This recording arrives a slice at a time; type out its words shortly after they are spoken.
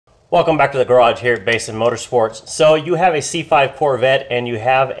Welcome back to the garage here at Basin Motorsports. So you have a C5 Corvette and you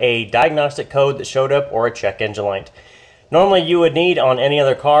have a diagnostic code that showed up or a check engine light. Normally you would need on any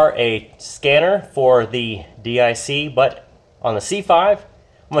other car a scanner for the DIC, but on the C5 I'm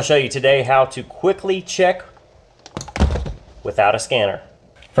going to show you today how to quickly check without a scanner.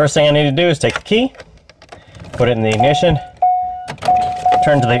 First thing I need to do is take the key, put it in the ignition,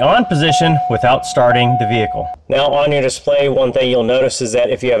 turn to the on position without starting the vehicle. Now on your display, one thing you'll notice is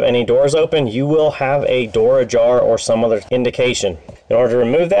that if you have any doors open, you will have a door ajar or some other indication. In order to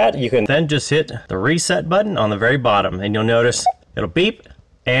remove that, you can then just hit the reset button on the very bottom, and you'll notice it'll beep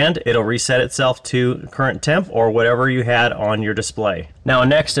and it'll reset itself to current temp or whatever you had on your display. Now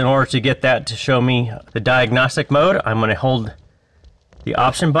next, in order to get that to show me the diagnostic mode, I'm going to hold the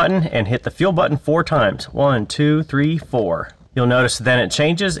option button and hit the fuel button 4 times. 1, 2, 3, 4. You'll notice then it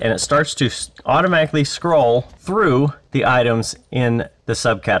changes and it starts to automatically scroll through the items in the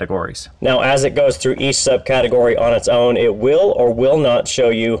subcategories. Now as it goes through each subcategory on its own, it will or will not show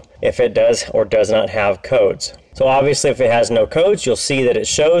you if it does or does not have codes. So obviously if it has no codes, you'll see that it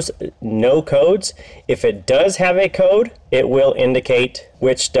shows no codes. If it does have a code, it will indicate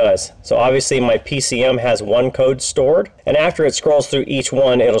which does. So obviously my PCM has 1 code stored, and after it scrolls through each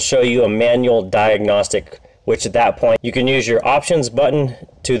one, it'll show you a manual diagnostic, which at that point you can use your options button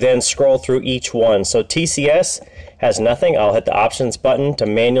to then scroll through each one. So TCS has nothing. I'll hit the options button to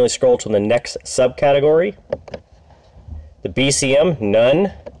manually scroll to the next subcategory. The BCM,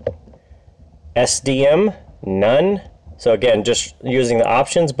 none. SDM, none. So again, just using the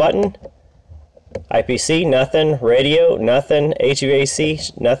options button. IPC, nothing. Radio, nothing.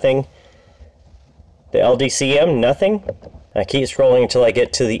 HVAC, nothing. The LDCM, nothing. I keep scrolling until I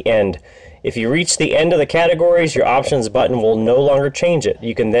get to the end. If you reach the end of the categories, your options button will no longer change it.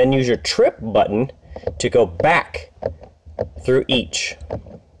 You can then use your trip button to go back through each.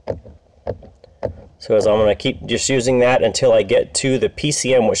 So as I'm going to keep just using that until I get to the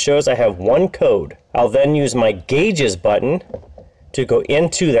PCM, which shows I have 1 code. I'll then use my gauges button to go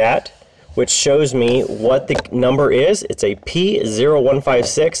into that, which shows me what the number is. It's a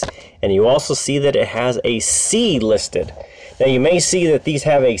P0156, and you also see that it has a C listed. Now you may see that these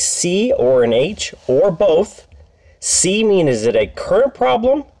have a C or an H or both. C means is it a current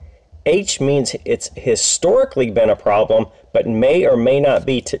problem? H means it's historically been a problem, but may or may not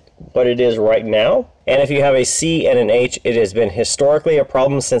be what it is right now. And if you have a C and an H, it has been historically a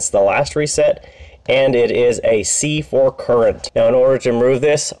problem since the last reset, and it is a C for current. Now in order to remove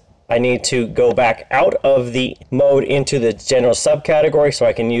this, I need to go back out of the mode into the general subcategory, so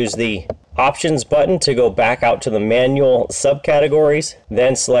I can use the options button to go back out to the manual subcategories,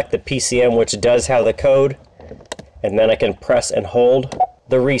 then select the PCM, which does have the code, and then I can press and hold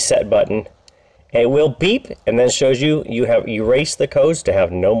the reset button. It will beep and then shows you you have erased the codes to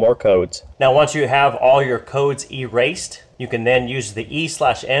have no more codes. Now once you have all your codes erased, you can then use the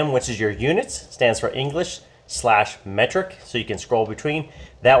E/M, which is your units, stands for English / metric, so you can scroll between.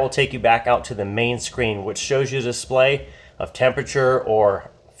 That will take you back out to the main screen, which shows you a display of temperature or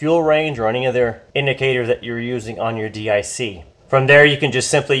fuel range or any other indicator that you're using on your DIC. From there you can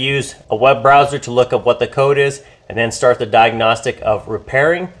just simply use a web browser to look up what the code is and then start the diagnostic of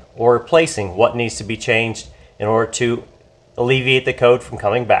repairing or replacing what needs to be changed in order to alleviate the code from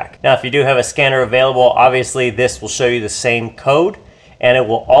coming back. Now if you do have a scanner available, obviously this will show you the same code, and it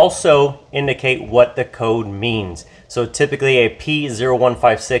will also indicate what the code means. So typically a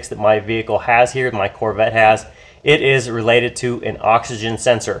P0156 that my vehicle has here, my Corvette has, it is related to an oxygen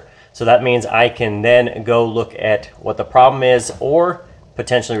sensor. So that means I can then go look at what the problem is or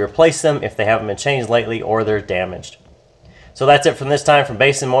potentially replace them if they haven't been changed lately or they're damaged. So that's it from this time from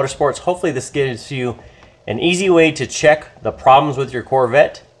Basin Motorsports. Hopefully this gives you an easy way to check the problems with your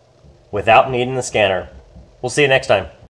Corvette without needing the scanner. We'll see you next time.